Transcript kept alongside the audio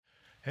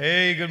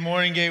Hey, good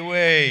morning,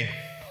 Gateway.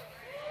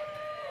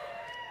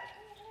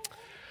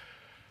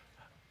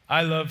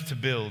 I love to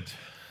build.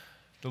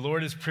 The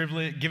Lord has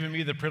given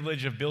me the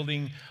privilege of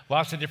building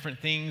lots of different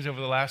things over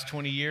the last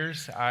 20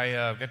 years.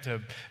 I got to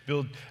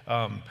build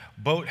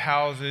boat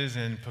houses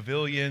and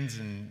pavilions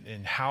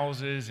and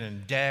houses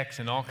and decks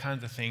and all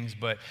kinds of things,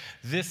 but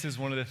this is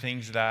one of the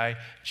things that I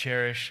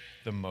cherish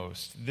the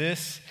most.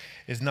 This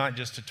is not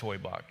just a toy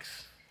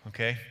box,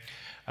 okay?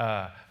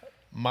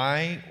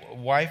 My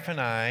wife and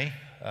I,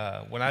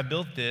 when I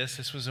built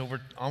this was over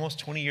almost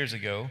 20 years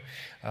ago.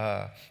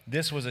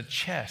 This was a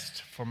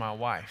chest for my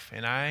wife,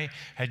 and I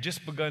had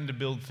just begun to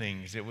build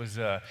things. It was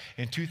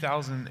in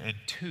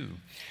 2002,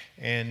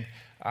 and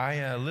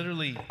I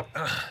literally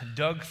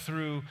dug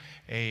through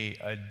a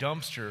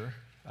dumpster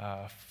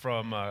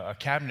from a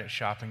cabinet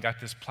shop and got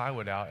this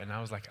plywood out, and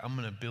I was like, I'm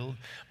going to build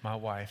my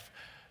wife,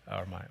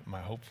 or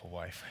my hopeful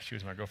wife. She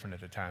was my girlfriend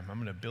at the time. I'm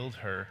going to build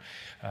her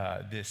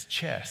this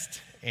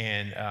chest.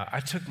 And I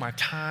took my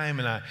time,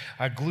 and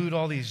I glued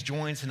all these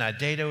joints, and I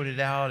dadoed it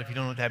out. If you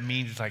don't know what that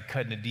means, it's like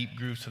cutting a deep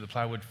groove so the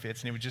plywood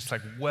fits. And it was just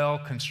like well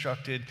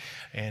constructed,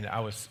 and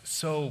I was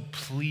so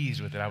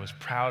pleased with it. I was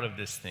proud of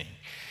this thing.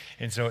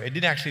 And so it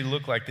didn't actually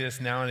look like this.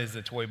 Now it is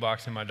the toy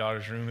box in my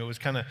daughter's room. It was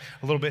kind of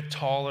a little bit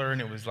taller,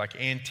 and it was like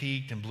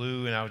antiqued and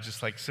blue, and I was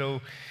just like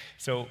so.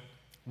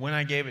 When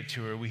I gave it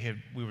to her, we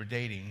were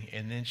dating,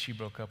 and then she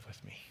broke up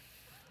with me.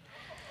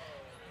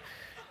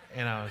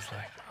 And I was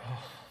like,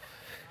 oh.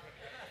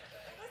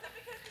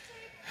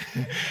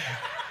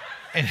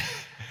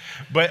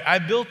 But I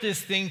built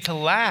this thing to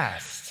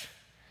last.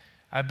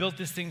 I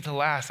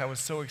was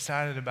so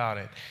excited about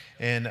it.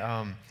 And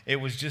it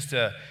was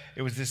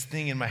this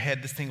thing in my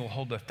head. This thing will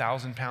hold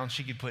 1,000 pounds.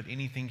 She could put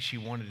anything she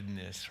wanted in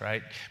this,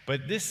 right?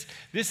 But this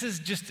is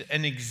just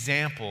an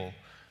example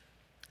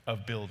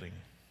of building.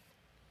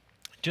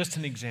 Just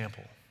an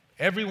example.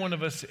 Every one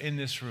of us in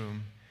this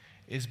room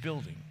is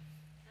building.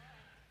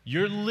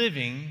 You're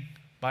living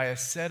by a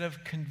set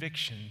of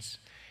convictions,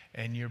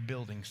 and you're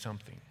building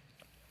something.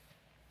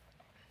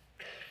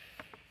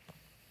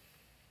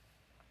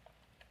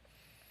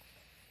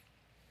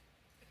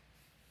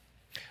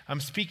 I'm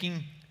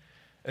speaking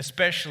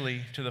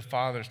especially to the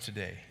fathers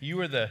today. You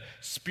are the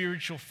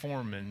spiritual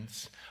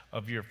foremans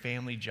of your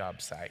family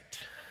job site.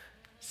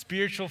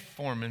 Spiritual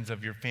foremans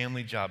of your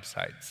family job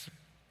sites.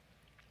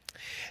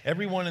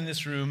 Everyone in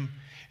this room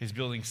is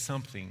building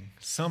something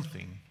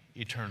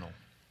eternal.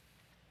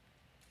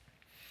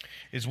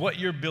 Is what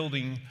you're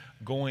building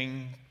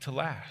going to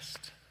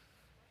last?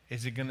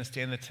 Is it going to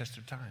stand the test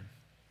of time?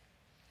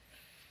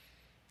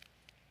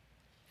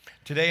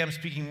 Today I'm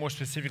speaking more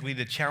specifically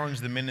to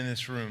challenge the men in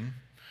this room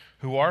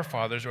who are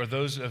fathers, or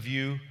those of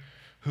you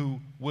who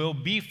will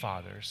be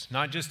fathers,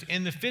 not just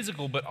in the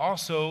physical, but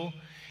also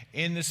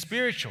in the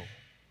spiritual,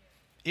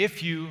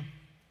 if you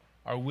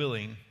are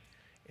willing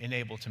and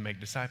able to make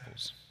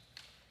disciples.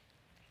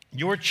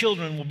 Your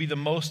children will be the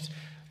most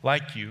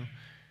like you.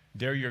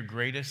 They're your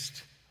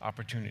greatest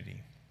opportunity.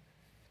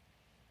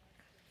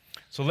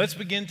 So let's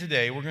begin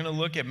today. We're going to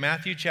look at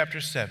Matthew chapter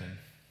 7.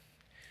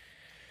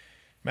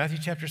 Matthew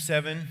chapter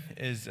 7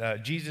 is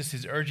Jesus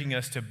is urging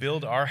us to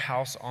build our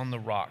house on the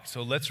rock.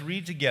 So let's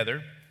read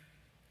together.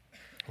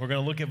 We're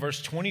going to look at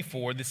verse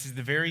 24. This is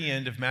the very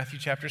end of Matthew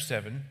chapter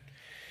 7.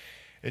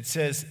 It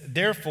says,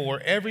 Therefore,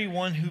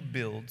 everyone who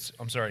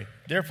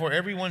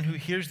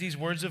hears these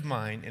words of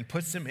mine and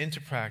puts them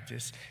into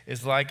practice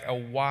is like a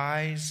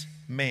wise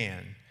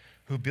man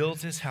who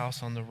builds his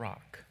house on the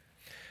rock.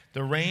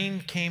 The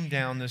rain came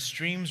down, the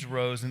streams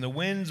rose, and the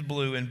winds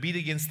blew and beat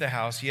against the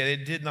house, yet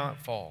it did not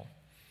fall,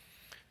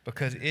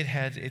 because it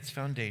had its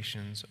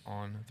foundations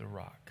on the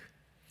rock.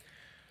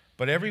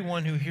 But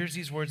everyone who hears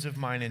these words of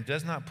mine and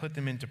does not put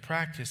them into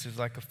practice is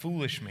like a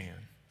foolish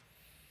man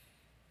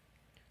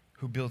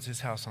who builds his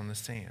house on the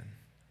sand.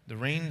 The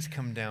rains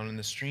come down and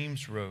the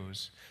streams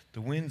rose. The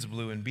winds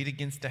blew and beat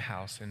against the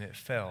house, and it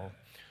fell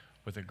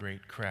with a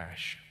great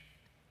crash.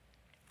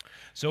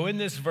 So in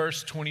this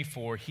verse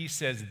 24, he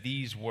says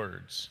these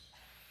words.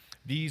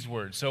 These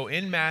words. So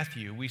in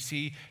Matthew, we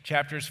see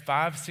chapters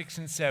 5, 6,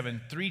 and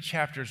 7. 3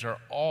 chapters are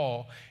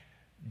all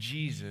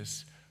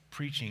Jesus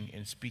preaching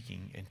and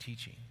speaking and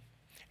teaching.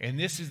 And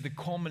this is the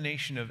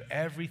culmination of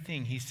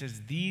everything. He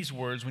says these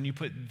words, when you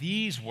put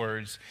these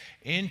words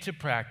into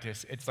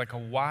practice, it's like a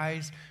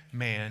wise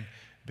man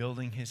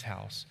building his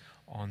house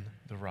on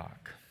the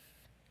rock.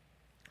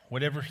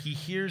 Whatever he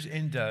hears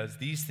and does,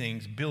 these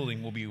things,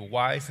 building will be a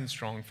wise and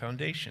strong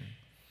foundation.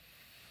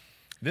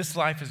 This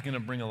life is going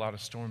to bring a lot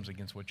of storms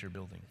against what you're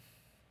building.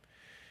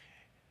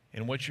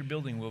 And what you're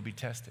building will be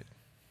tested.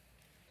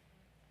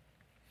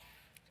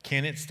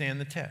 Can it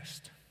stand the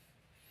test?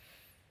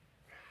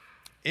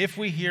 If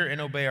we hear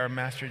and obey our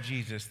Master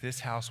Jesus,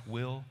 this house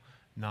will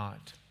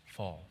not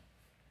fall.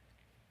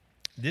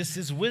 This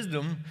is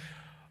wisdom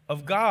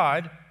of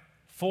God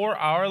for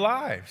our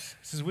lives.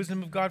 This is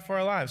wisdom of God for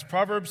our lives.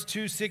 Proverbs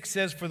 2:6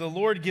 says, For the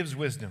Lord gives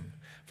wisdom.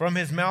 From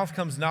his mouth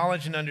comes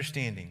knowledge and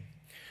understanding.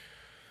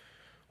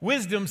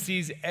 Wisdom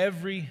sees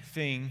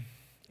everything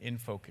in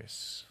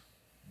focus.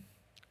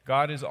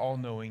 God is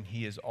all-knowing.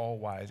 He is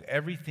all-wise.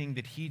 Everything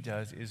that he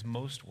does is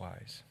most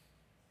wise.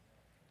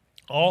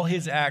 All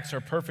his acts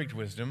are perfect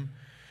wisdom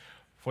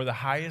for the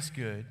highest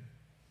good,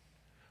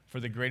 for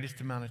the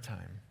greatest amount of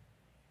time.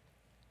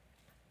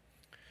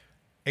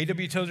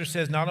 A.W. Tozer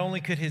says, not only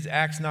could his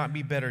acts not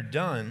be better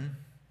done,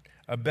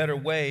 a better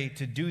way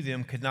to do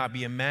them could not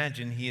be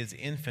imagined. He is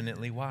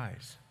infinitely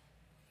wise.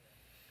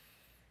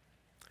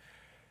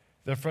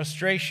 The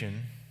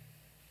frustration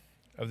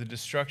of the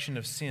destruction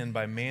of sin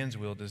by man's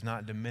will does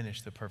not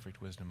diminish the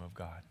perfect wisdom of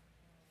God.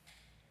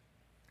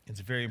 It's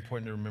very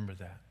important to remember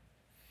that.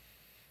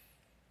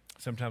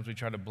 Sometimes we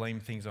try to blame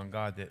things on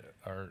God that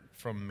are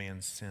from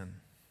man's sin.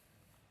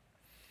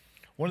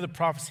 One of the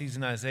prophecies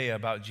in Isaiah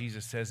about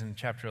Jesus says in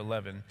chapter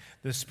 11,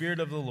 the Spirit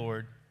of the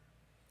Lord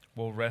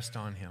will rest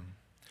on him.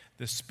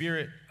 The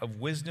Spirit of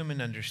wisdom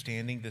and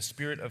understanding, the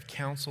Spirit of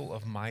counsel,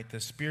 of might, the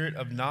Spirit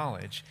of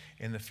knowledge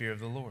and the fear of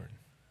the Lord.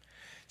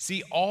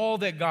 See, all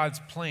that God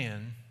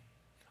plans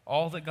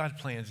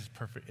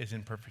is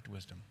in perfect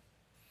wisdom.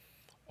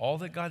 All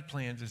that God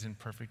plans is in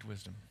perfect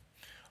wisdom.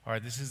 All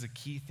right, this is a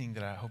key thing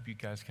that I hope you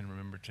guys can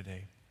remember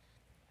today.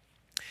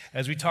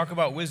 As we talk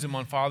about wisdom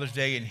on Father's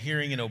Day and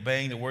hearing and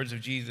obeying the words of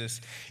Jesus,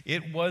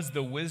 it was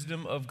the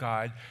wisdom of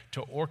God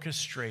to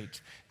orchestrate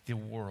the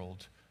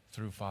world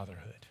through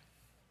fatherhood.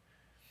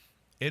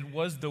 It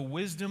was the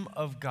wisdom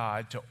of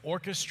God to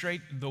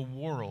orchestrate the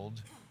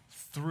world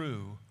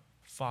through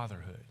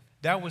fatherhood.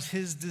 That was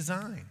his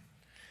design.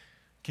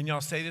 Can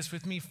y'all say this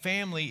with me?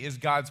 Family is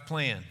God's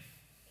plan.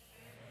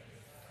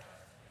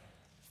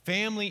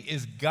 Family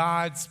is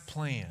God's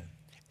plan.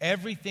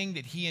 Everything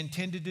that he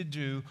intended to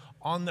do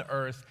on the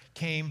earth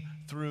came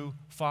through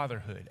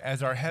fatherhood.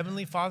 As our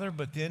heavenly Father,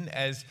 but then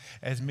as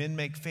men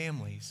make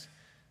families,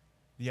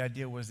 the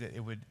idea was that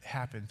it would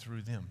happen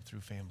through them,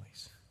 through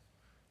families.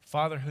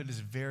 Fatherhood is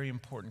a very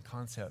important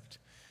concept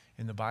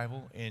in the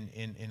Bible and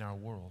in our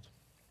world.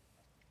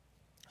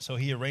 So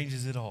he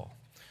arranges it all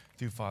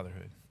through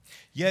fatherhood.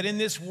 Yet in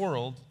this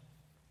world,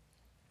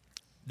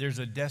 there's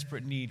a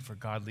desperate need for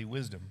godly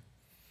wisdom.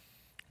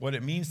 What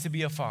it means to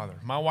be a father.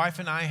 My wife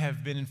and I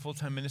have been in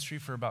full-time ministry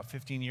for about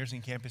 15 years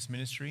in campus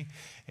ministry,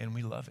 and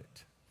we love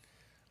it.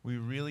 We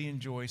really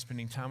enjoy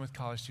spending time with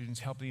college students,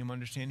 helping them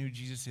understand who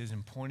Jesus is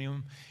and pointing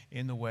them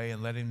in the way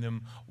and letting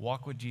them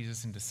walk with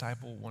Jesus and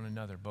disciple one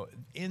another. But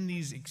in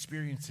these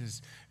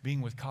experiences,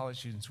 being with college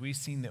students, we've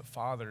seen that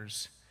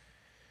fathers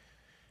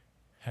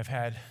have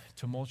had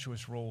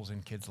tumultuous roles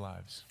in kids'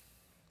 lives.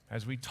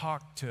 As we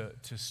talk to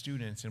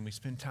students and we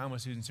spend time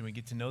with students and we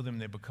get to know them,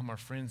 they become our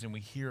friends, and we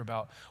hear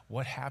about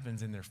what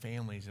happens in their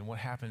families and what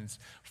happens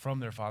from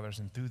their fathers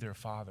and through their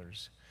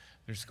fathers.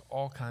 There's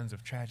all kinds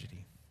of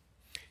tragedy.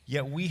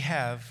 Yet we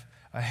have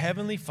a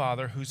heavenly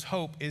Father whose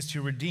hope is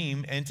to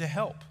redeem and to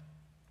help.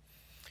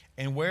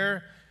 And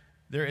where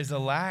there is a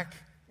lack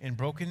and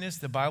brokenness,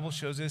 the Bible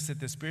shows us that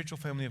the spiritual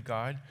family of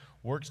God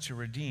works to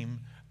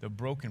redeem the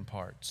broken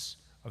parts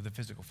of the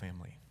physical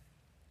family.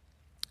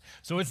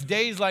 So it's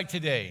days like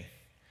today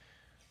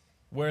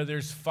where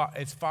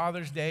it's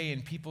Father's Day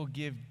and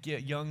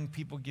young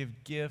people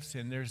give gifts,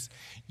 and there's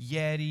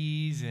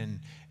Yetis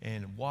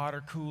and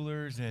water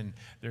coolers, and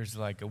there's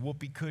like a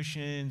whoopee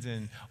cushions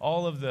and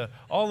all of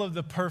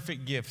the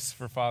perfect gifts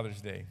for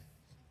Father's Day.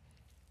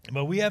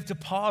 But we have to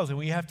pause and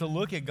we have to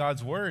look at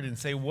God's word and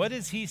say, what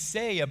does he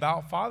say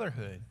about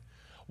fatherhood?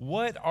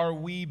 What are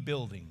we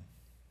building?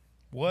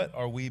 What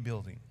are we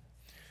building?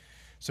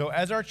 So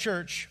as our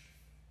church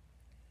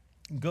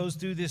goes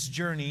through this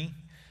journey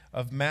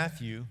of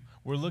Matthew,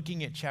 we're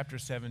looking at chapter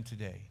 7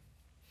 today.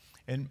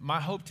 And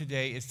my hope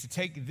today is to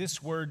take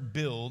this word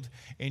build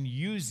and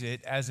use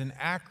it as an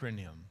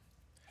acronym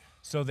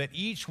so that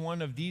each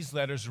one of these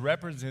letters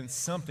represents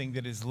something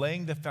that is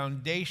laying the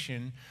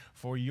foundation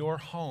for your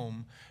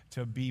home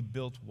to be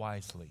built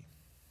wisely.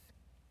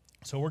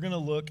 So we're going to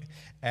look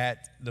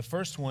at the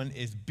first one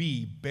is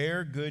B,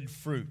 bear good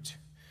fruit.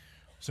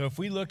 So if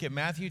we look at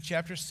Matthew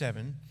chapter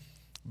 7,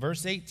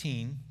 verse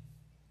 18,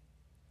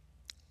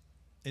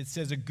 it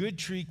says, a good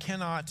tree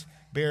cannot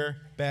bear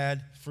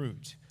bad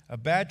fruit. A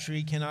bad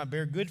tree cannot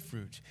bear good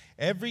fruit.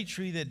 Every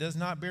tree that does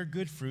not bear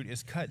good fruit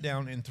is cut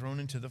down and thrown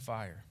into the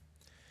fire.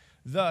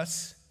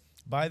 Thus,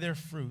 by their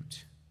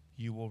fruit,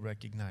 you will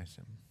recognize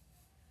them.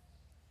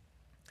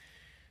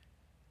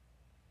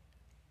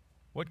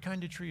 What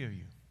kind of tree are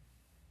you?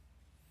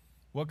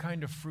 What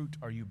kind of fruit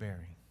are you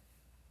bearing?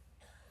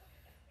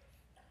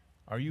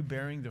 Are you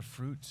bearing the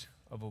fruit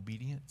of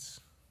obedience?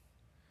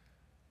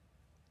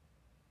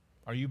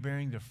 Are you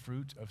bearing the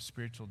fruit of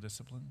spiritual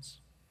disciplines?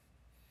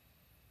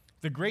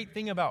 The great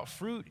thing about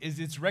fruit is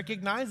it's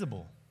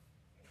recognizable.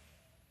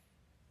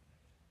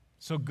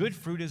 So good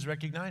fruit is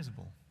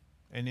recognizable,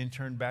 and in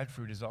turn, bad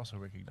fruit is also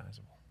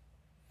recognizable.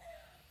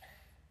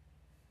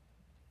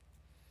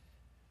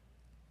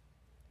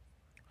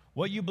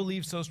 What you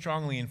believe so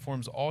strongly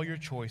informs all your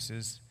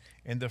choices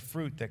and the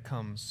fruit that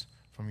comes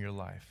from your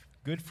life.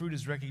 Good fruit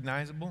is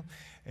recognizable,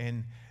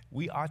 and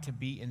we ought to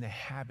be in the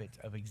habit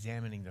of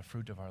examining the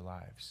fruit of our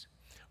lives.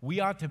 We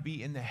ought to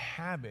be in the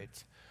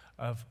habit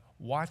of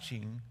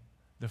watching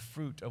the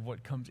fruit of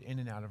what comes in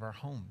and out of our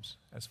homes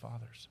as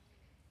fathers.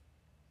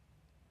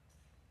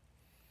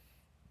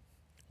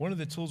 One of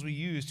the tools we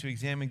use to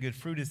examine good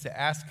fruit is to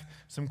ask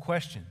some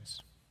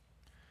questions.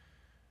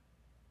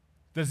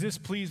 Does this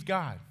please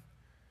God?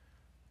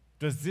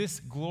 Does this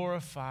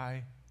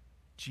glorify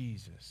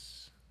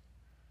Jesus?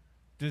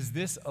 Does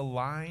this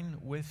align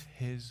with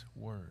His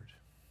Word?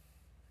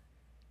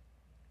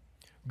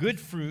 Good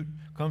fruit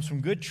comes from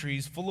good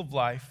trees full of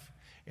life,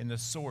 and the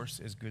source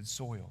is good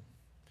soil.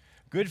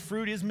 Good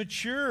fruit is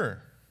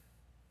mature.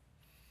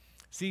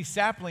 See,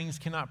 saplings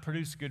cannot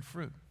produce good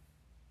fruit.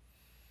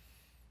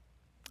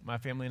 My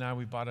family and I,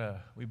 we bought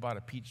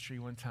a peach tree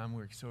one time.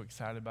 We were so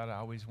excited about it. I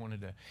always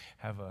wanted to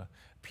have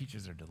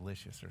peaches are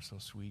delicious. They're so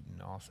sweet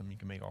and awesome. You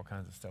can make all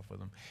kinds of stuff with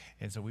them.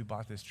 And so we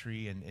bought this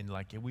tree, and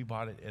we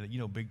bought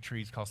it. Big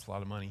trees cost a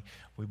lot of money.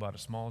 We bought a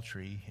small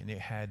tree, and it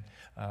had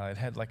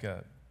like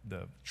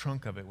the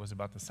trunk of it was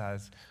about the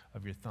size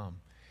of your thumb.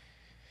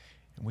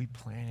 And we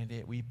planted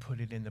it. We put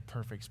it in the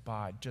perfect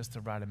spot, just the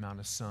right amount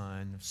of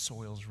sun. The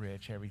soil's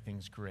rich.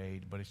 Everything's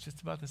great. But it's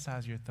just about the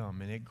size of your thumb.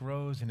 And it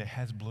grows, and it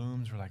has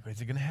blooms. We're like,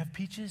 is it going to have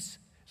peaches? Is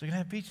it going to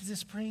have peaches this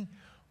spring?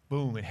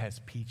 Boom, it has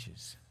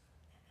peaches.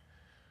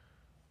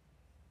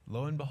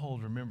 Lo and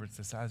behold, remember, it's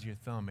the size of your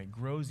thumb. It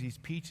grows these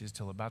peaches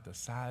till about the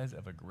size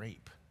of a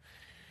grape.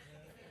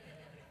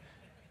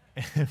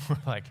 And we're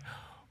like,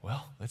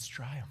 well, let's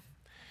try them.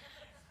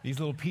 These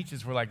little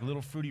peaches were like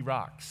little fruity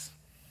rocks.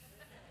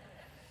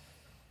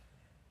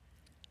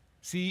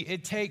 See,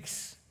 it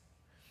takes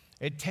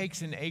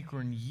an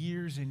acorn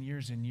years and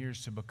years and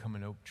years to become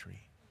an oak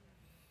tree.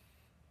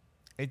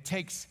 It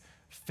takes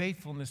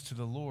faithfulness to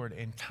the Lord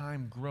and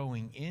time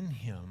growing in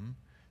Him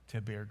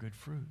to bear good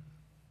fruit.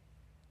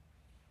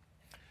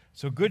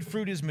 So good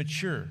fruit is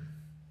mature.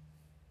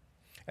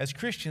 As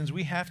Christians,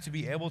 we have to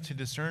be able to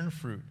discern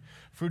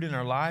fruit in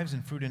our lives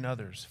and fruit in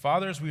others.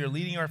 Fathers, we are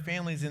leading our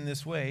families in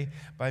this way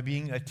by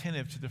being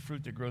attentive to the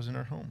fruit that grows in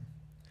our home.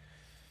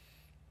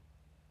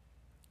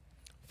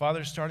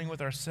 Father, starting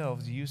with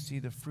ourselves, you see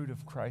the fruit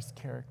of Christ's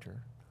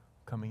character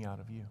coming out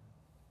of you.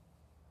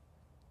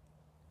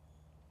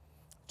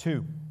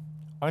 2,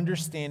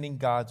 understanding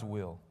God's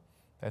will.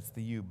 That's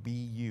the you, be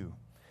you.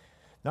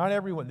 Not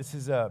everyone, this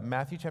is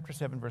Matthew chapter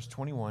 7, verse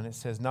 21. It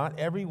says, not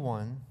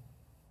everyone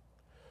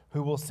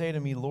who will say to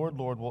me, Lord,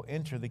 Lord, will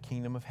enter the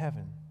kingdom of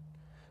heaven,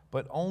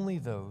 but only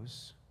the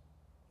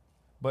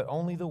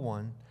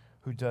one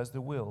who does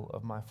the will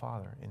of my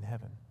Father in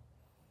heaven.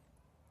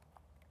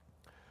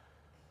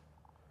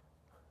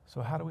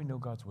 So how do we know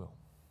God's will?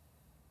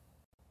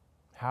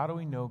 How do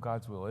we know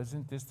God's will?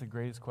 Isn't this the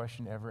greatest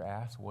question ever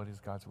asked? What is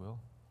God's will?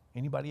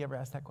 Anybody ever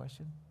asked that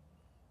question?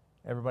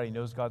 Everybody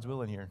knows God's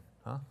will in here,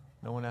 huh?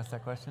 No one asked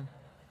that question?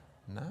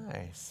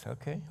 Nice.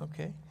 Okay.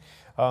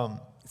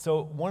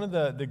 So one of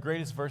the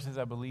greatest verses,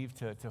 I believe,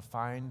 to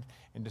find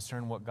and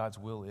discern what God's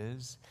will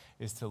is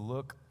to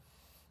look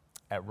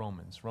at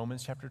Romans.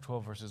 Romans chapter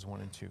 12, verses 1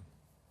 and 2.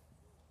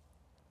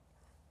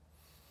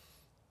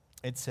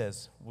 It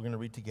says, we're going to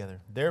read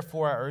together,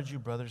 therefore I urge you,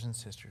 brothers and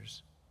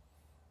sisters,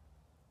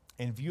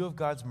 in view of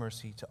God's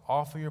mercy, to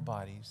offer your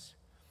bodies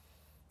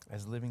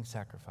as living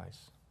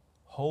sacrifice,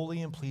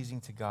 holy and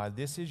pleasing to God.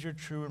 This is your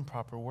true and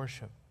proper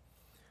worship.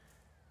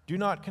 Do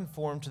not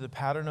conform to the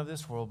pattern of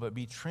this world, but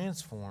be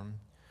transformed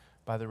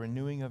by the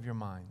renewing of your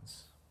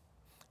minds.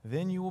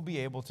 Then you will be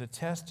able to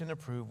test and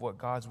approve what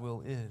God's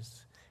will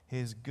is,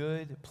 His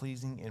good,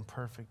 pleasing, and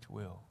perfect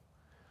will.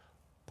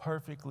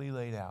 Perfectly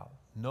laid out.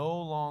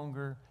 No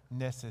longer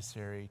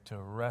necessary to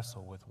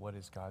wrestle with what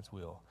is God's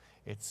will.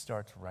 It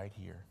starts right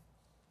here.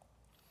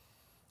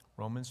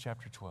 Romans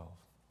chapter 12.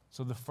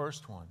 So the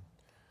first one,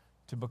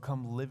 to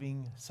become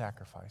living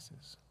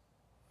sacrifices.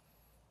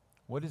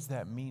 What does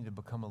that mean, to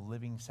become a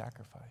living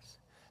sacrifice?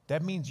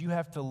 That means you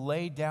have to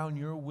lay down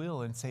your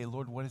will and say,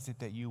 Lord, what is it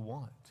that you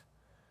want?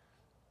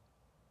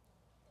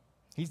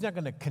 He's not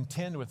going to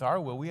contend with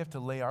our will. We have to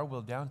lay our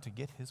will down to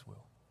get His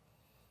will.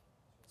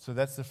 So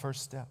that's the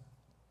first step.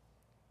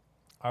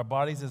 Our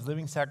bodies as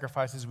living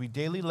sacrifices, we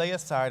daily lay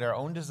aside our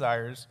own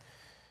desires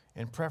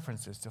and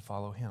preferences to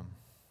follow Him.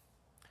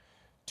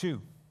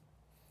 2,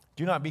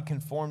 do not be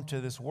conformed to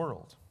this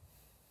world.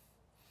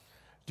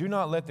 Do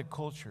not let the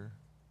culture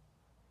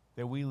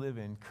that we live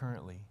in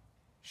currently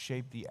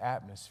shape the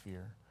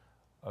atmosphere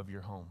of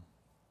your home.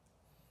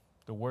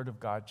 The Word of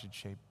God should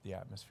shape the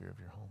atmosphere of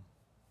your home.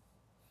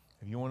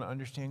 If you want to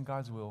understand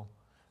God's will,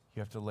 you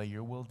have to lay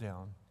your will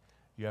down.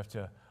 You have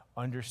to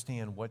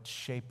understand what's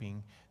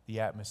shaping the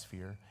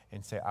atmosphere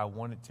and say, I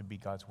want it to be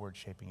God's Word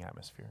shaping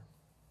atmosphere.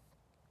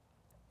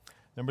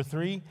 Number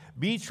 3,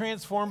 be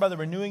transformed by the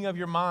renewing of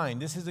your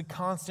mind. This is a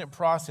constant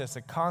process,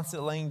 a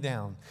constant laying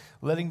down,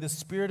 letting the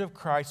Spirit of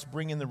Christ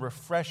bring in the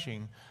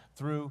refreshing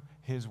through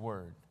His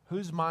Word.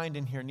 Whose mind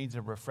in here needs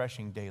a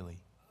refreshing daily?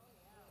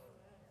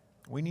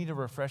 We need a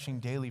refreshing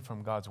daily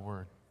from God's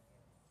Word.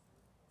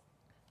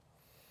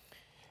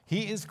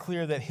 He is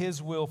clear that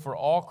His will for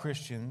all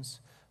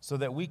Christians so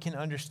that we can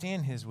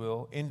understand his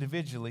will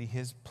individually,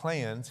 his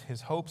plans,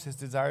 his hopes, his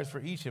desires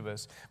for each of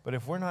us. But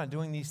if we're not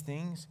doing these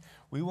things,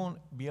 we won't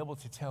be able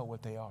to tell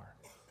what they are.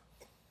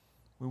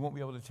 We won't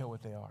be able to tell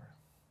what they are.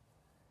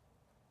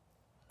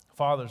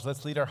 Fathers,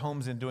 let's lead our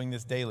homes in doing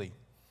this daily.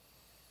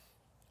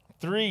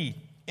 3,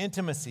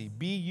 intimacy,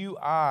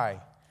 B-U-I.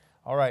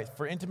 All right,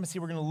 for intimacy,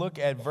 we're going to look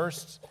at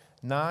verse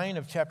 9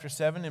 of chapter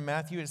 7 in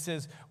Matthew. It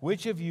says,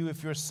 which of you,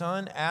 if your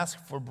son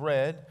asks for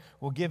bread,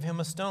 will give him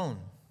a stone?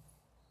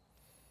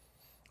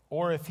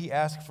 Or if he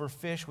asks for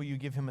fish, will you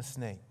give him a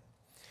snake?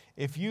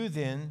 If you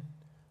then,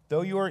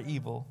 though you are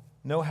evil,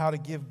 know how to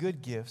give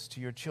good gifts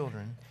to your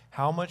children,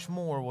 how much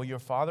more will your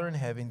Father in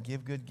heaven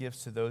give good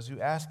gifts to those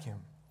who ask him?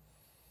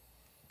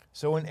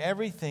 So in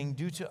everything,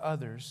 do to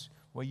others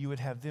what you would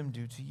have them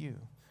do to you.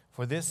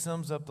 For this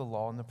sums up the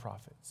law and the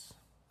prophets.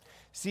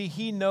 See,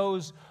 he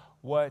knows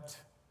what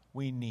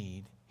we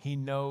need. He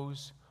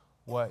knows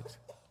what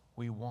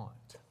we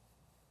want.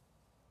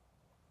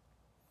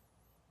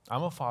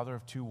 I'm a father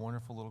of 2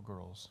 wonderful little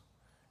girls,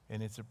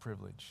 and it's a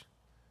privilege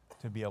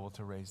to be able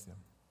to raise them.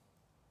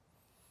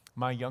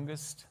 My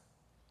youngest,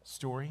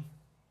 Story,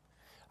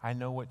 I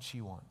know what she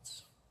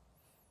wants.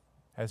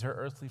 As her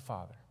earthly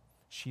father,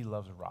 she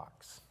loves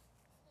rocks.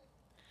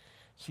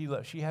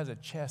 She has a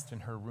chest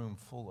in her room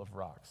full of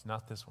rocks.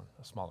 Not this one,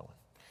 a smaller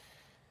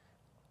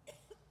one.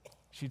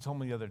 She told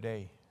me the other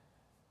day,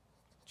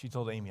 she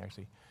told Amy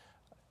actually,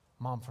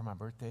 Mom, for my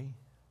birthday,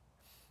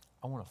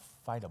 I want to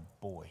fight a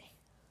boy.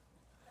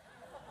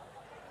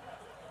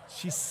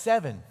 She's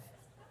 7.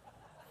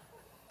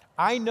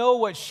 I know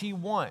what she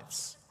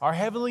wants. Our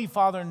Heavenly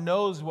Father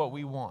knows what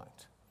we want.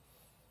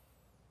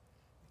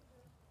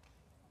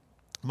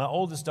 My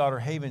oldest daughter,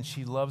 Haven,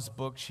 she loves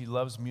books. She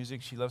loves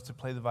music. She loves to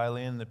play the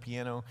violin and the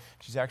piano.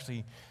 She's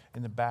actually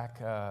in the back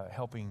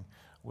helping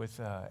with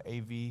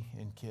AV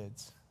and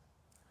kids.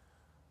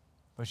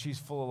 But she's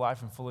full of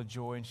life and full of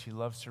joy, and she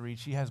loves to read.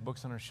 She has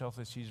books on her shelf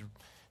that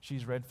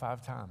she's read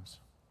 5 times.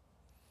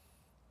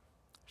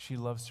 She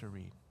loves to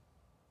read.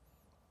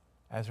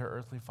 As her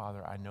earthly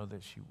father, I know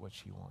that what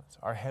she wants.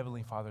 Our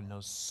Heavenly Father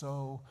knows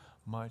so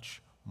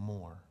much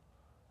more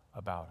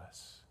about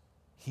us.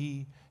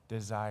 He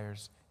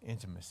desires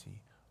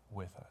intimacy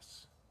with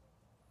us.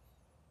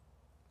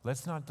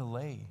 Let's not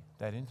delay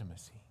that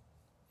intimacy.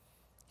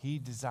 He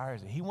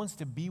desires it. He wants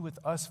to be with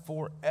us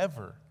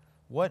forever.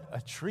 What a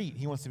treat.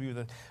 He wants to be with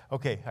us.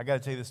 Okay, I got to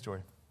tell you this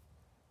story.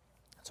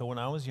 So when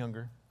I was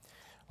younger,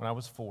 when I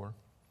was 4,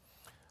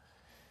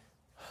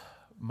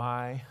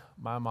 my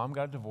mom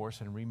got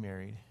divorced and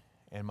remarried,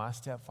 and my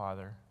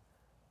stepfather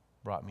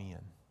brought me in.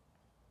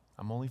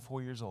 I'm only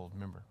 4 years old,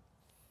 remember.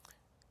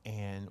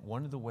 And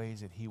one of the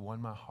ways that he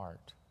won my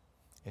heart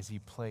is he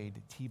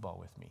played t-ball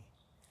with me.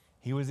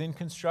 He was in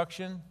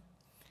construction.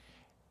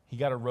 He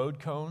got a road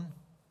cone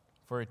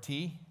for a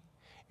tee,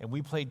 and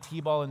we played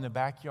t-ball in the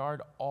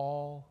backyard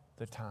all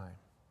the time.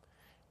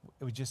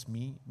 It was just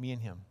me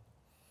and him.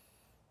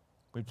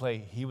 We'd play,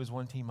 he was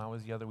one team, I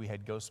was the other. We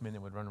had ghost men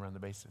that would run around the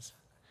bases.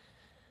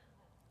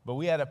 But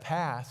we had a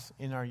path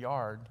in our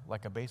yard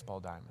like a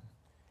baseball diamond.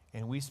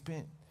 And we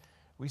spent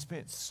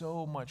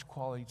so much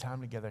quality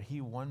time together.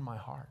 He won my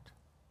heart.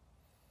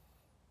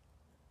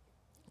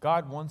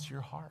 God wants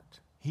your heart.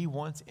 He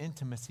wants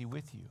intimacy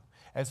with you.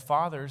 As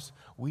fathers,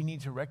 we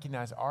need to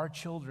recognize our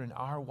children,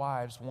 our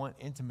wives want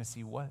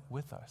intimacy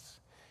with us.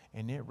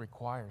 And it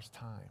requires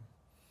time.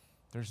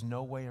 There's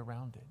no way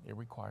around it. It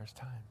requires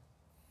time.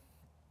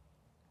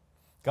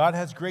 God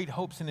has great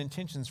hopes and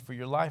intentions for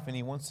your life, and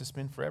He wants to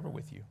spend forever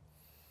with you.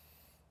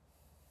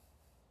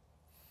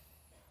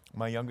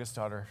 My youngest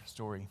daughter,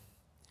 Story,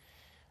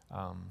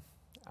 I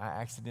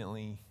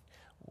accidentally,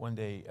 one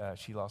day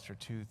she lost her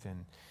tooth,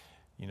 and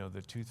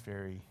the tooth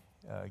fairy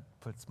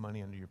puts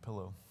money under your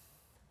pillow.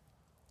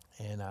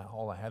 And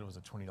all I had was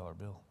a $20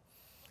 bill.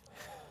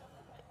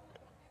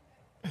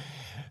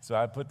 So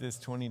I put this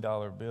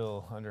 $20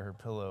 bill under her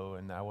pillow,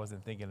 and I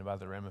wasn't thinking about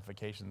the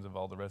ramifications of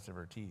all the rest of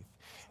her teeth.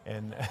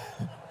 And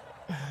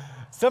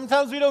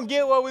sometimes we don't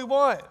get what we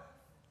want.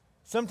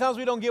 Sometimes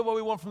we don't get what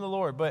we want from the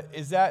Lord. But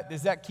does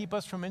that keep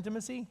us from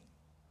intimacy?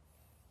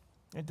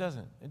 It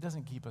doesn't. It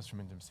doesn't keep us from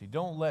intimacy.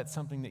 Don't let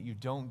something that you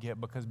don't get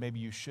because maybe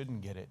you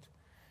shouldn't get it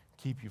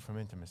keep you from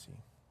intimacy.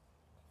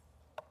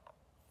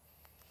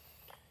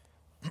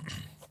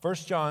 1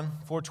 John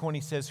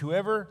 4:20 says,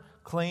 whoever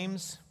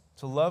claims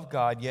to love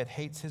God yet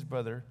hates his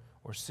brother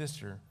or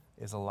sister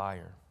is a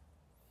liar.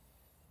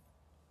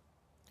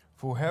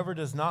 For whoever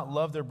does not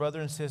love their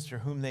brother and sister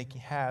whom they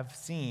have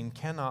seen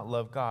cannot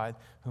love God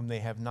whom they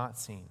have not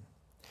seen.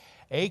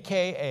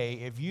 AKA,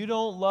 if you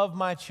don't love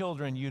my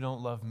children, you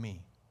don't love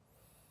me.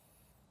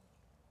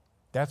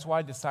 That's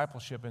why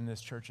discipleship in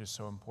this church is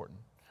so important.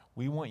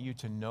 We want you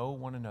to know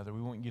one another.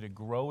 We want you to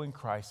grow in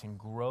Christ and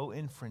grow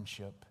in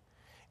friendship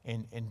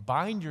and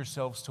bind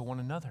yourselves to one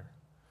another.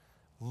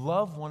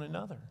 Love one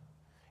another.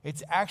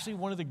 It's actually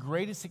one of the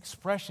greatest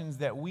expressions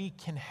that we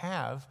can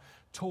have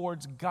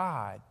towards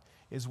God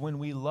is when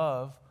we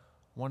love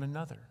one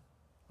another,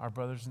 our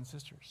brothers and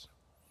sisters.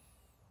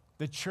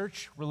 The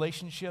church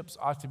relationships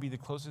ought to be the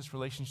closest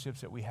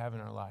relationships that we have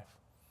in our life.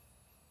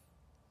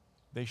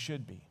 They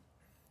should be.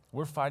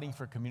 We're fighting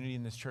for community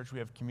in this church. We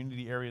have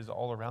community areas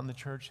all around the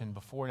church, and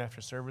before and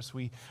after service,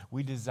 we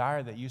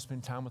desire that you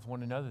spend time with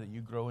one another, that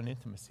you grow in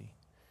intimacy.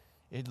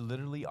 It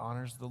literally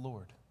honors the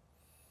Lord.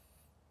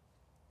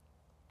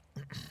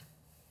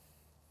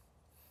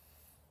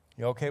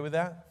 You okay with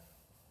that?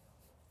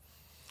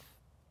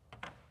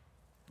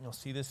 You'll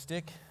see this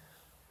stick?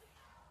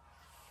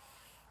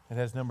 It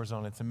has numbers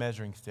on it. It's a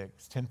measuring stick.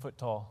 It's 10 foot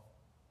tall.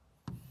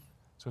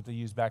 That's what they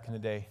used back in the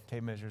day.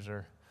 Tape measures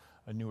are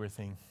a newer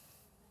thing.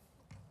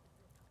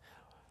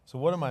 So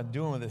what am I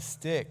doing with this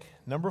stick?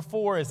 Number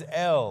 4 is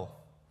L.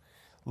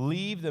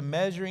 Leave the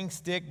measuring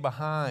stick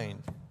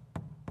behind.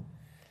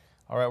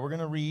 All right, we're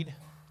going to read.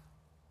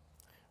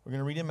 We're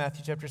going to read in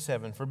Matthew chapter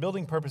 7. For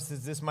building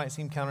purposes, this might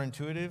seem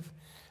counterintuitive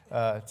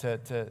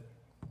to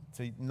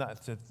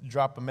not to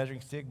drop a measuring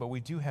stick, but we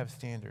do have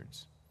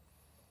standards.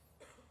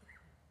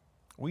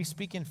 We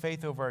speak in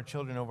faith over our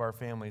children, over our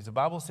families. The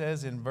Bible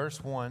says in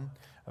verse 1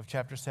 of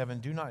chapter 7,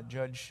 do not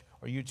judge,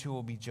 or you too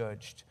will be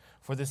judged.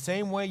 For the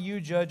same way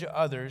you judge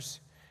others,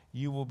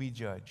 you will be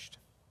judged.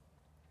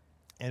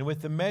 And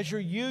with the measure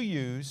you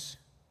use,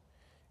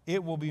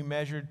 it will be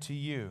measured to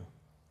you.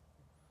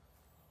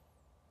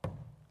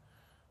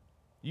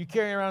 You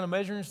carrying around a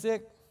measuring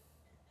stick?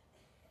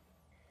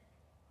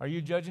 Are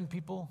you judging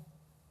people?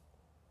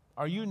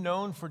 Are you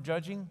known for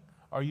judging?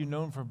 Are you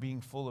known for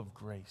being full of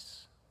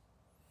grace?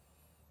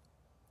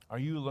 Are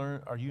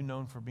you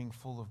known for being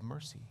full of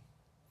mercy?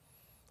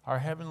 Our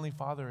Heavenly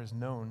Father is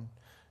known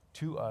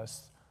to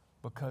us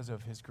because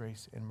of His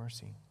grace and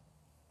mercy.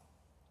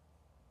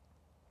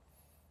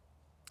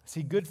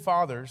 See, good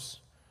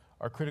fathers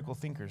are critical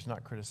thinkers,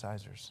 not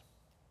criticizers.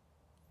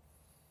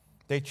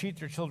 They treat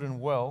their children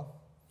well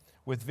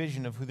with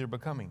vision of who they're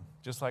becoming,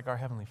 just like our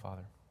Heavenly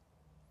Father.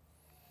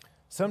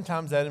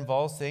 Sometimes that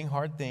involves saying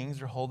hard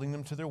things or holding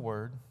them to their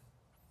word,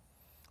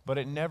 but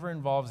it never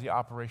involves the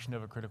operation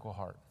of a critical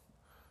heart.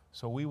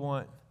 So we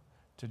want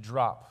to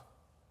drop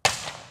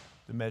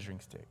the measuring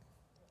stick.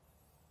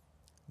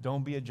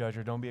 Don't be a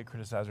judger. Don't be a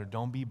criticizer.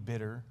 Don't be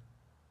bitter.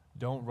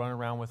 Don't run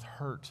around with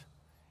hurt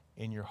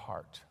in your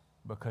heart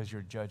because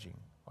you're judging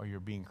or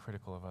you're being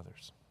critical of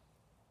others.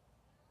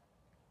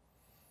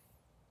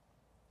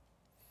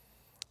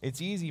 It's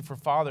easy for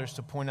fathers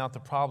to point out the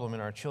problem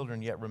in our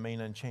children yet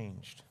remain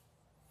unchanged,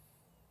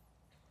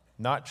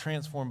 not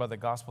transformed by the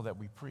gospel that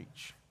we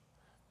preach.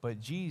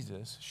 But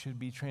Jesus should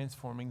be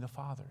transforming the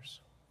fathers,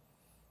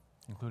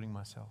 including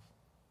myself.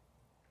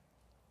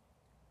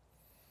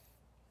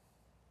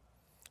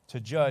 To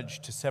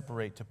judge, to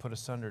separate, to put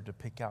asunder, to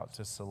pick out,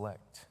 to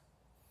select.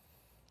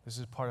 This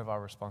is part of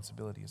our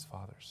responsibility as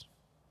fathers.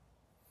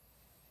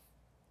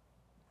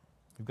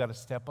 We've got to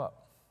step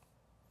up.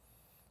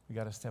 We've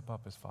got to step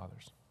up as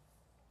fathers.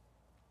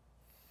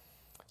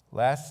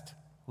 Last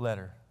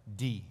letter,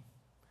 D.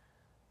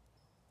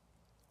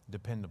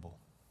 Dependable.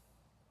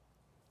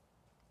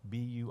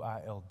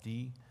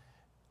 B-U-I-L-D,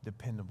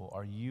 dependable.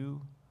 Are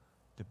you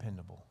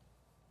dependable?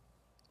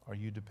 Are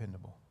you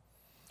dependable?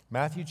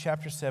 Matthew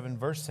chapter 7,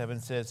 verse 7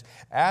 says,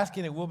 ask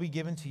and it will be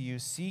given to you,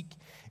 seek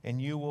and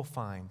you will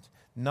find.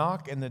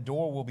 Knock and the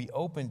door will be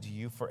opened to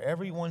you, for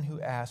everyone who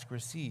asks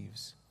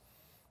receives.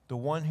 The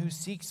one who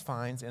seeks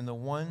finds, and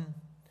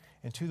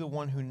to the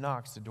one who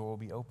knocks the door will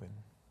be open.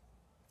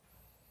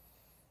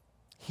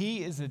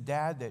 He is a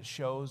dad that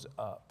shows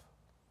up.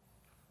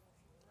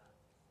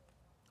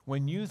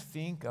 When you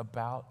think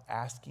about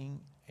asking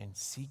and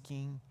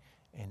seeking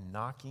and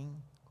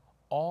knocking,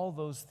 all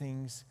those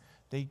things,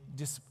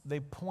 they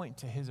point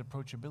to his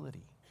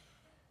approachability.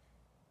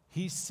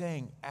 He's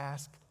saying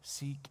ask,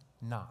 seek,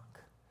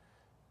 knock.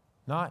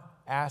 Not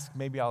ask,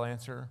 maybe I'll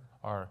answer,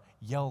 or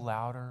yell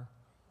louder,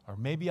 or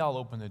maybe I'll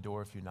open the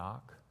door if you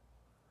knock.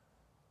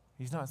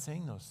 He's not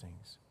saying those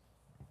things.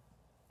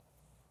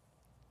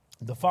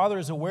 The Father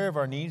is aware of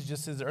our needs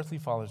just as earthly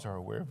fathers are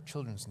aware of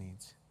children's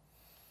needs.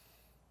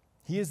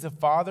 He is the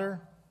Father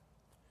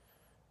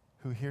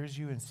who hears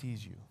you and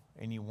sees you,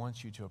 and He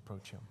wants you to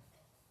approach Him.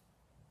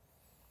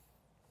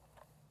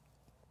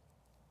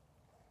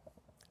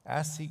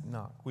 Ask, seek,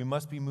 knock. We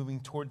must be moving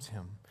towards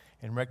Him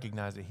and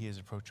recognize that He is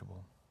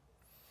approachable.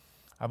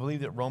 I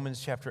believe that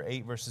Romans chapter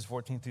 8, verses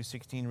 14 through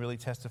 16 really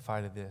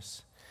testify to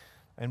this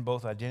in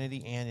both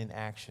identity and in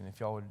action. If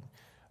y'all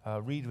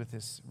would read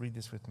this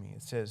with me.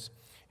 It says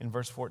in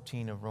verse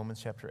 14 of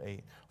Romans chapter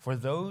 8, for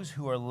those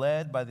who are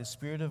led by the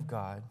Spirit of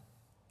God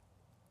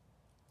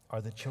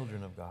are the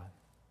children of God.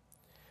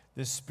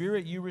 The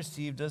Spirit you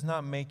received does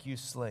not make you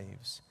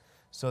slaves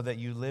so that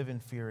you live in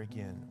fear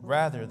again.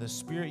 Rather, the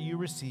Spirit you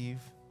receive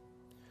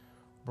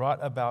brought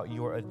about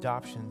your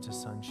adoption to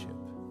sonship.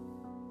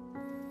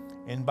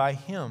 And by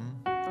Him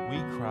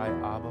we cry,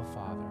 Abba,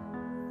 Father.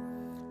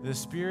 The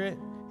Spirit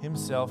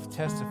Himself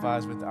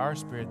testifies with our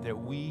spirit that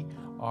we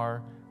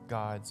are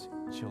God's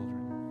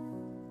children.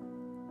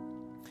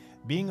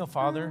 Being a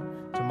father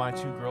to my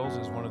 2 girls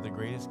is one of the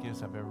greatest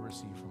gifts I've ever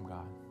received from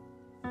God.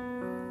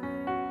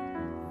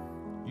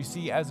 You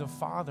see, as a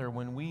father,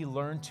 when we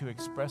learn to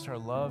express our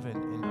love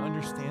and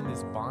understand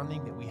this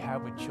bonding that we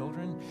have with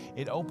children,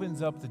 it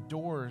opens up the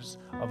doors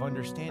of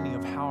understanding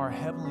of how our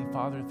Heavenly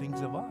Father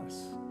thinks of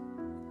us.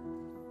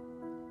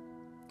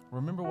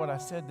 Remember what I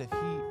said, that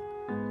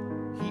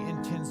He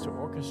intends to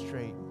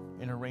orchestrate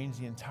and arrange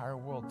the entire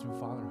world through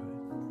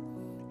fatherhood.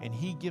 And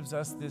He gives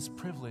us this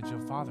privilege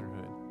of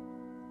fatherhood.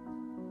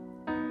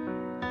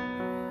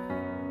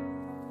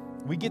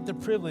 We get the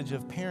privilege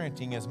of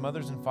parenting as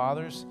mothers and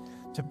fathers.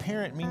 To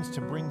parent means to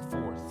bring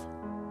forth.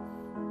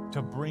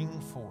 To bring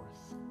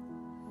forth.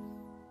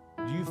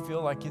 Do you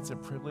feel like it's a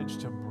privilege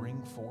to bring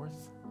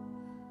forth?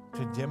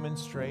 To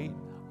demonstrate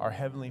our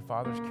Heavenly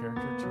Father's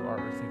character to our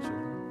earthly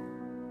children?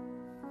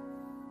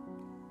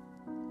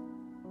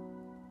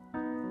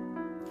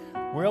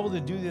 We're able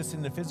to do this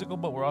in the physical,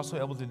 but we're also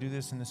able to do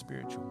this in the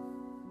spiritual.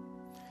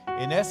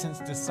 In essence,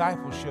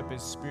 discipleship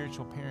is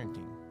spiritual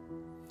parenting.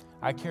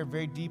 I care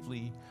very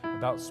deeply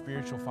about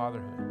spiritual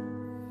fatherhood.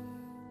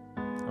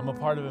 I'm a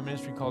part of a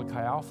ministry called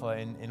Chi Alpha,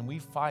 and we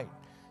fight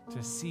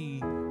to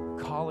see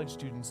college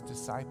students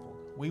discipled.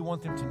 We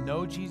want them to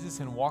know Jesus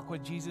and walk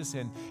with Jesus,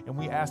 and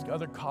we ask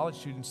other college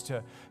students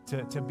to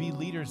be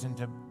leaders and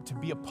to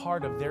be a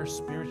part of their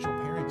spiritual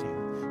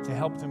parenting, to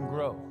help them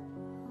grow.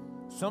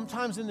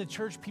 Sometimes in the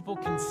church, people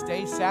can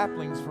stay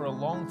saplings for a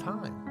long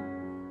time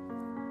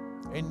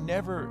and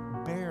never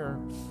bear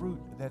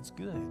fruit that's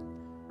good.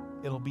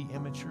 It'll be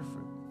immature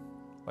fruit,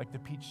 like the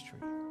peach tree.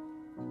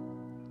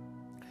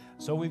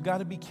 So we've got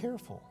to be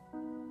careful.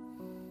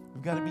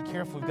 We've got to be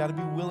careful. We've got to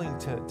be willing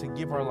to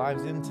give our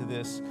lives into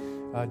this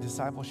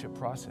discipleship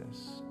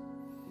process.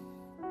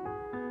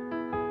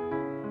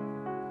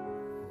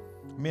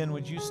 Men,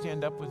 would you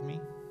stand up with me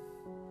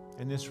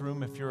in this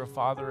room? If you're a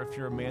father, if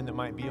you're a man that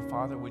might be a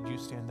father, would you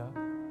stand up?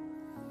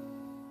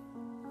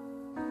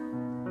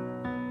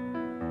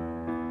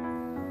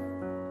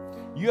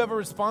 You have a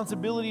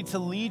responsibility to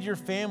lead your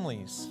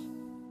families.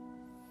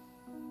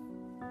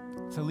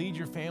 To lead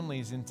your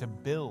families and to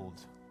build.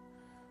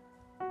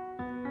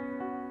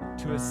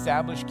 To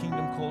establish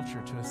kingdom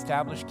culture, to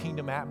establish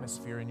kingdom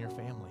atmosphere in your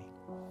family.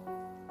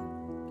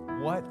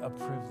 What a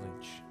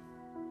privilege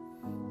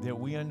that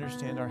we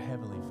understand our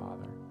Heavenly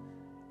Father,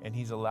 and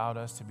He's allowed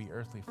us to be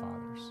earthly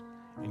fathers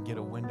and get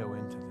a window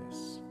into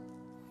this.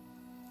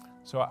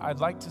 So I'd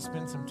like to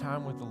spend some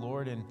time with the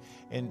Lord, and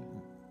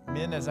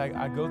men, as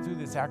I go through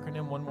this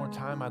acronym one more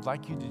time, I'd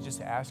like you to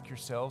just ask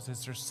yourselves,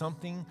 is there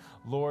something,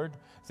 Lord,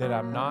 that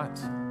I'm not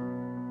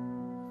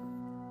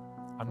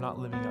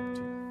living up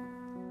to?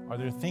 Are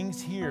there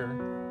things here,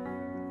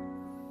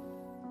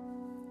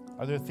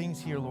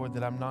 Lord,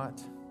 that I'm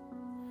not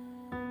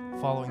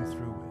following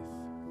through with?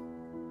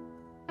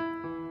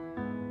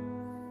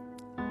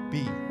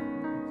 B,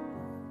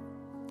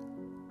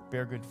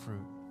 bear good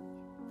fruit.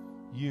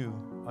 U,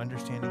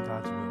 understanding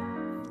God's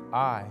will.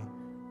 I,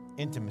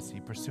 intimacy,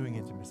 pursuing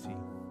intimacy.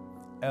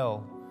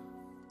 L,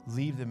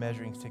 leave the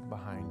measuring stick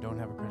behind. Don't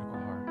have a critical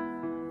heart.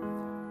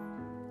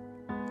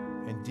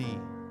 And D,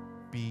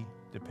 be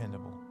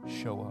dependable.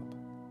 Show up.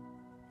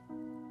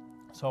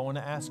 So I want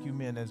to ask you,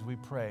 men, as we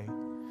pray,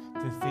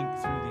 to think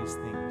through these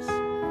things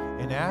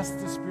and ask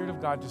the Spirit of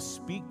God to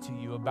speak to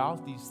you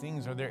about these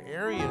things. Are there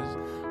areas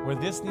where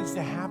this needs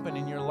to happen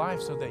in your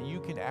life so that you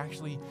can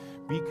actually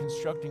be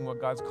constructing what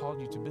God's called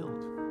you to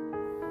build?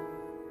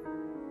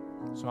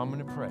 So I'm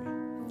going to pray.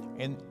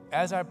 And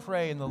as I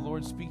pray and the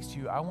Lord speaks to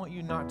you, I want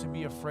you not to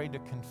be afraid to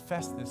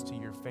confess this to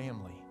your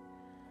family.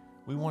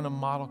 We want to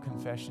model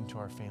confession to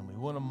our family.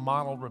 We want to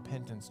model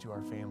repentance to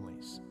our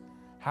families.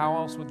 How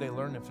else would they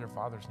learn if their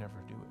fathers never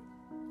do it?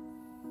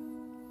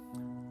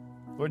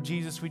 Lord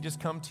Jesus, we just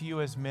come to you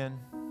as men.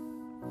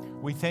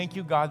 We thank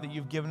you, God, that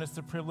you've given us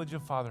the privilege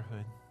of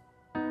fatherhood.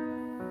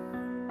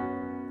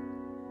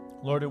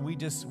 Lord,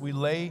 we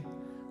lay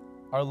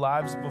our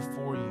lives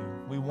before you.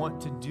 We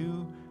want to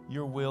do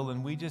your will,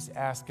 and we just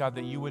ask, God,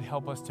 that you would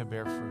help us to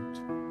bear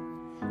fruit.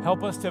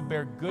 Help us to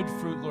bear good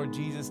fruit, Lord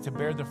Jesus, to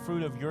bear the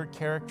fruit of your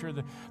character,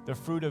 the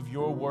fruit of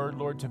your word,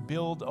 Lord, to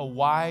build a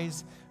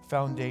wise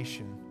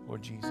foundation,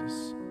 Lord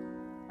Jesus.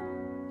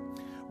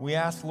 We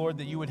ask, Lord,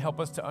 that you would help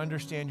us to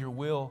understand your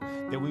will,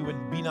 that we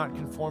would be not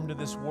conformed to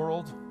this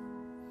world.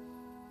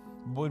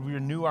 Would we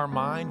renew our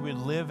mind? We'd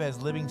live as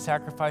living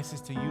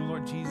sacrifices to you,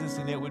 Lord Jesus,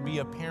 and it would be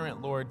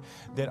apparent, Lord,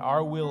 that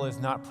our will is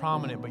not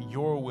prominent, but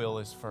your will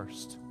is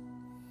first.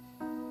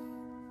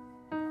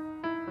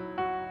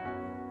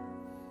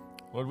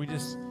 Lord,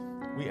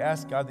 we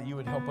ask, God, that you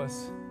would help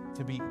us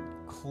to be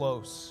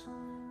close,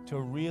 to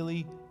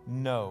really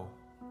know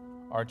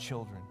our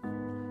children,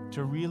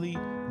 to really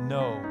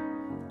know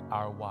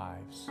our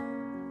wives.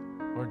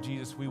 Lord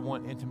Jesus, we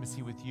want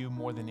intimacy with you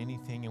more than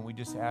anything, and we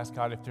just ask,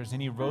 God, if there's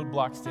any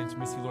roadblocks to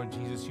intimacy, Lord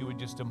Jesus, you would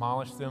just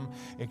demolish them,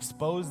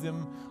 expose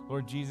them.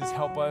 Lord Jesus,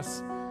 help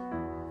us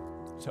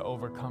to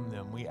overcome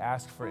them. We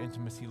ask for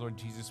intimacy, Lord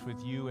Jesus,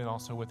 with you and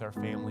also with our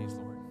families,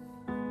 Lord.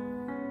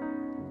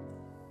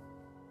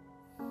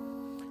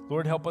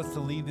 Lord, help us to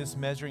leave this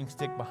measuring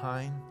stick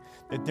behind,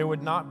 that there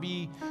would not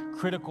be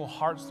critical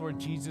hearts, Lord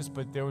Jesus,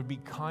 but there would be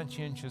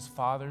conscientious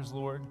fathers,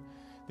 Lord,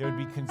 They would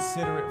be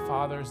considerate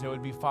fathers. They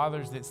would be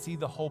fathers that see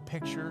the whole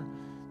picture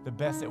the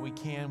best that we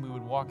can. We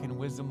would walk in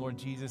wisdom, Lord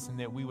Jesus, and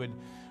that we would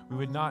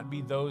not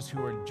be those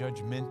who are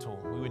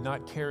judgmental. We would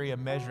not carry a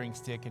measuring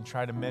stick and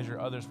try to measure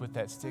others with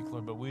that stick,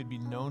 Lord, but we would be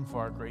known for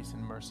our grace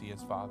and mercy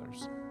as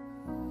fathers.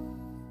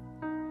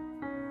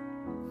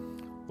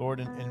 Lord,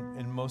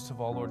 and most of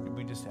all, Lord,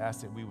 we just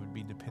ask that we would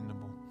be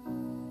dependable.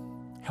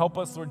 Help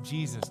us, Lord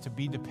Jesus, to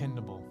be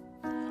dependable.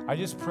 I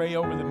just pray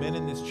over the men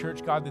in this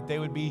church, God, that they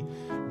would be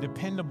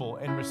dependable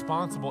and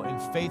responsible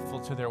and faithful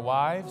to their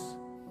wives.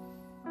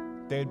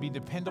 They would be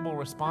dependable,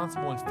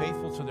 responsible, and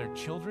faithful to their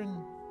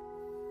children.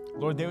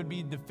 Lord, they would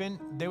be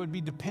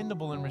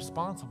dependable and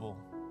responsible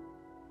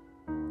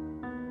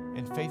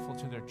and faithful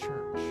to their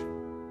church.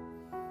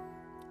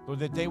 Lord,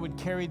 that they would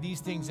carry these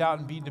things out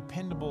and be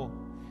dependable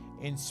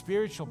in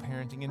spiritual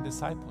parenting and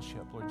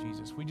discipleship, Lord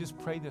Jesus. We just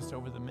pray this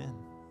over the men.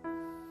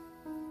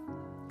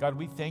 God,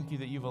 we thank you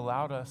that you've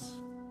allowed us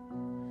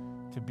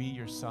to be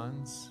your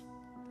sons.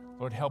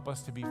 Lord, help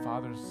us to be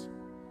fathers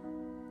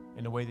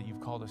in the way that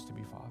you've called us to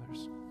be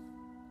fathers.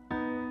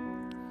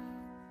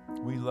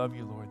 We love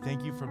you, Lord.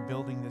 Thank you for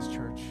building this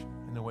church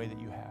in the way that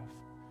you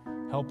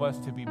have. Help us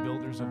to be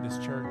builders of this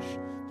church,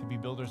 to be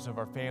builders of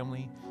our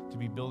family, to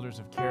be builders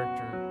of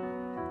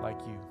character like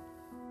you.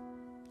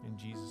 In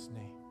Jesus'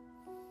 name,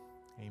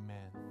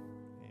 amen.